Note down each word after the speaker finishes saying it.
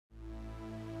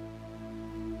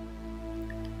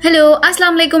Hello,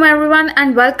 Assalamu alaikum everyone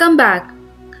and welcome back.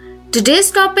 Today's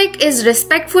topic is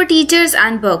respect for teachers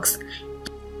and books.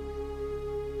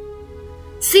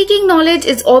 Seeking knowledge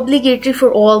is obligatory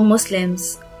for all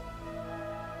Muslims.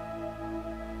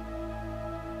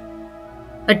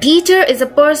 A teacher is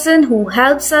a person who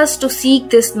helps us to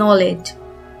seek this knowledge.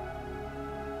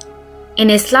 In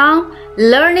Islam,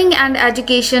 learning and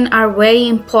education are very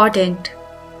important.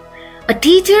 A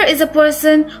teacher is a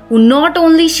person who not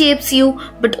only shapes you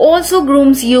but also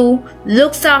grooms you,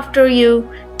 looks after you,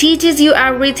 teaches you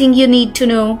everything you need to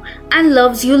know, and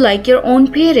loves you like your own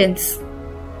parents.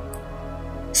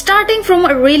 Starting from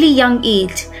a really young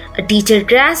age, a teacher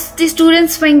grasps the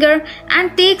student's finger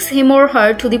and takes him or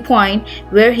her to the point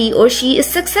where he or she is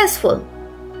successful.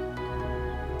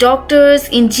 Doctors,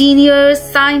 engineers,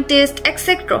 scientists,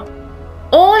 etc.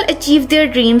 all achieve their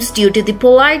dreams due to the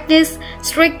politeness,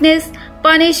 strictness,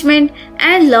 punishment,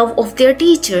 and love of their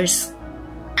teachers.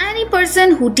 Any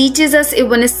person who teaches us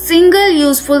even a single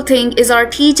useful thing is our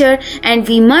teacher, and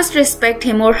we must respect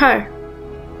him or her.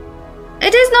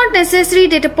 It is not necessary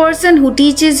that a person who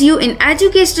teaches you in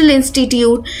educational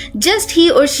institute, just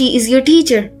he or she is your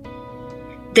teacher.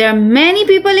 There are many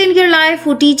people in your life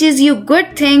who teaches you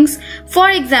good things. For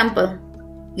example,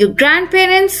 your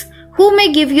grandparents, who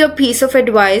may give you a piece of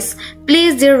advice,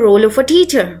 plays their role of a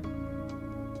teacher.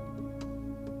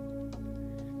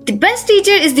 The best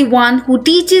teacher is the one who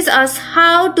teaches us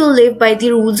how to live by the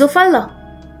rules of Allah.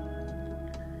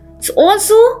 So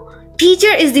also,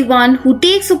 teacher is the one who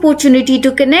takes opportunity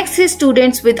to connect his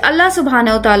students with Allah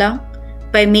subhanahu wa ta'ala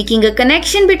by making a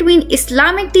connection between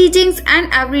Islamic teachings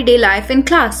and everyday life in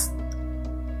class.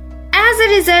 As a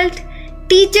result,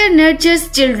 teacher nurtures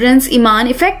children's iman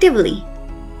effectively.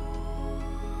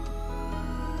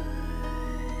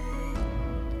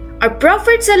 Our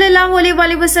Prophet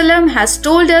ﷺ has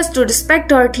told us to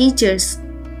respect our teachers.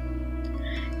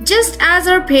 Just as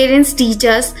our parents teach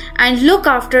us and look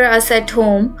after us at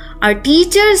home, our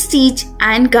teachers teach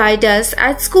and guide us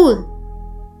at school.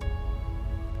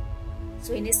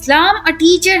 So in Islam, a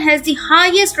teacher has the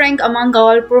highest rank among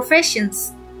all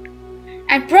professions.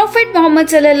 And Prophet Muhammad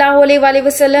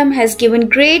ﷺ has given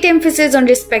great emphasis on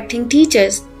respecting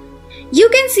teachers. You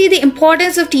can see the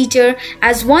importance of teacher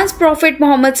as once Prophet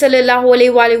Muhammad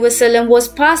ﷺ was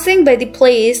passing by the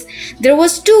place, there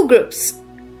was two groups.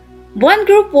 One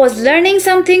group was learning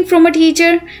something from a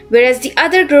teacher, whereas the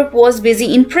other group was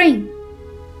busy in praying.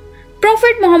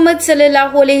 Prophet Muhammad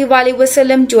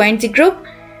ﷺ joined the group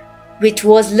which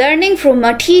was learning from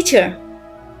a teacher.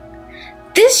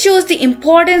 This shows the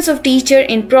importance of teacher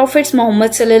in Prophet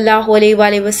Muhammad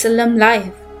ﷺ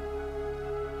life.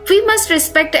 We must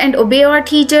respect and obey our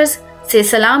teachers, say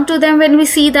salam to them when we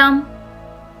see them,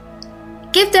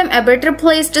 give them a better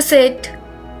place to sit,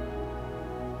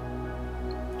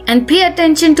 and pay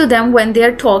attention to them when they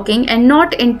are talking and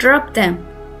not interrupt them.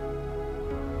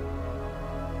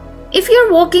 If you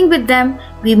are walking with them,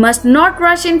 we must not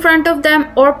rush in front of them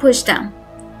or push them.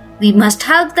 We must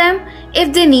help them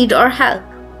if they need our help.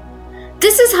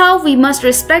 This is how we must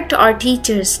respect our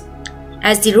teachers,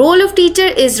 as the role of teacher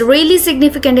is really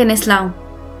significant in Islam.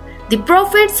 The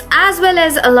prophets as well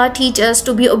as Allah teach us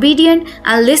to be obedient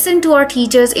and listen to our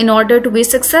teachers in order to be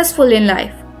successful in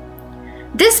life.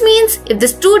 This means if the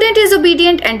student is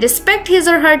obedient and respect his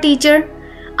or her teacher,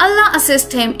 Allah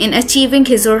assists him in achieving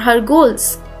his or her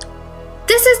goals.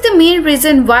 This is the main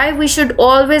reason why we should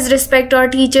always respect our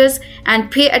teachers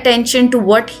and pay attention to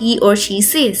what he or she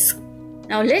says.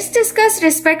 Now let's discuss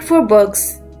respect for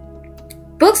books.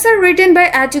 Books are written by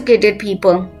educated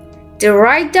people. They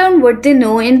write down what they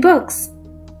know in books.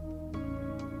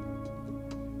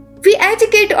 We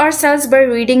educate ourselves by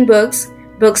reading books.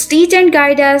 Books teach and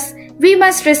guide us. We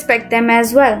must respect them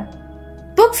as well.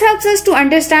 Books help us to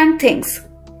understand things.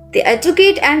 They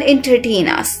educate and entertain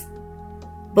us.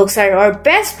 Books are our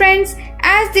best friends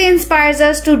as they inspire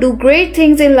us to do great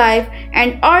things in life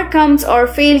and outcomes or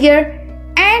failure.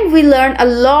 And we learn a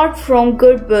lot from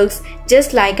good books,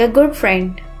 just like a good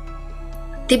friend.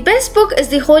 The best book is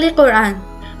the Holy Quran,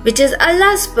 which is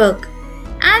Allah's book.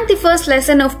 And the first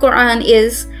lesson of Quran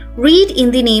is read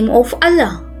in the name of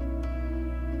Allah.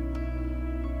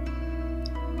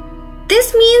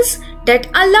 This means that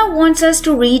Allah wants us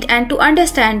to read and to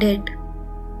understand it.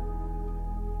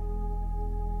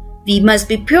 We must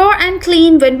be pure and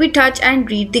clean when we touch and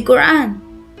read the Quran.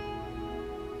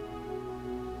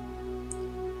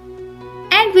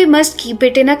 And we must keep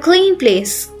it in a clean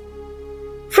place.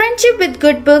 Friendship with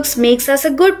good books makes us a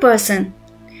good person.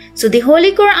 So the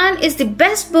Holy Quran is the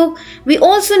best book. We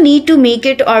also need to make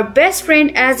it our best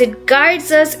friend as it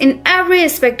guides us in every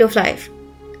aspect of life.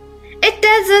 It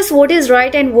tells us what is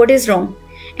right and what is wrong,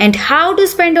 and how to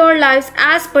spend our lives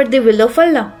as per the will of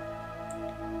Allah.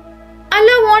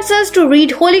 Allah wants us to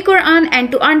read Holy Quran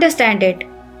and to understand it.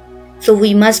 So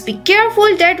we must be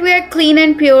careful that we are clean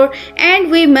and pure, and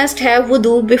we must have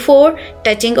wudu before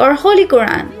touching our Holy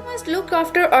Quran. We must look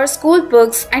after our school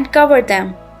books and cover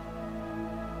them.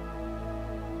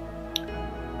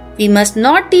 We must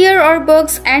not tear our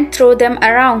books and throw them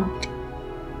around.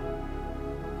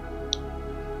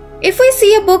 If we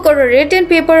see a book or a written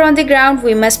paper on the ground,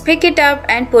 we must pick it up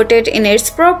and put it in its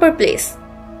proper place.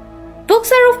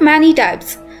 Books are of many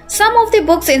types. Some of the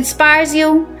books inspires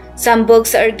you. Some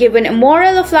books are given a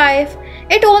moral of life.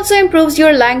 It also improves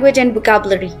your language and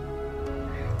vocabulary.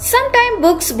 Sometimes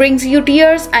books brings you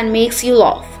tears and makes you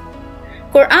laugh.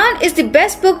 Quran is the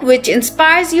best book which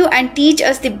inspires you and teach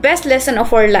us the best lesson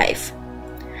of our life.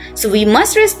 So we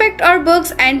must respect our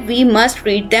books and we must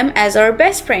read them as our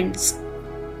best friends.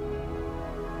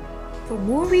 For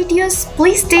more videos,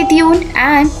 please stay tuned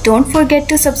and don't forget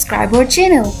to subscribe our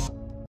channel.